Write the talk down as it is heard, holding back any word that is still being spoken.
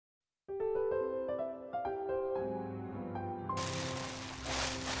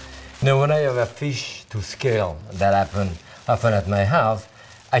Now, when I have a fish to scale, that happens often at my house,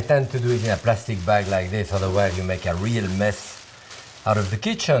 I tend to do it in a plastic bag like this, otherwise you make a real mess out of the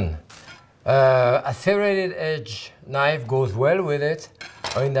kitchen. A serrated edge knife goes well with it,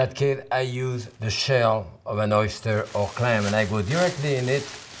 or in that case, I use the shell of an oyster or clam, and I go directly in it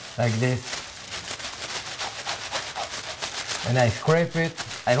like this, and I scrape it.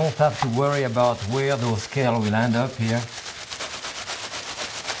 I don't have to worry about where those scales will end up here.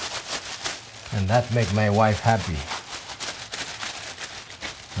 And that makes my wife happy.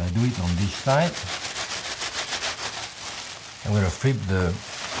 So I do it on this side. I'm going to flip the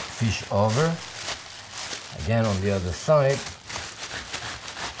fish over. Again on the other side.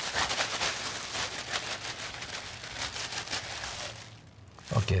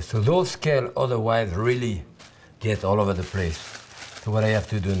 Okay, so those scales otherwise really get all over the place. So what I have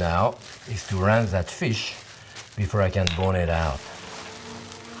to do now is to rinse that fish before I can bone it out.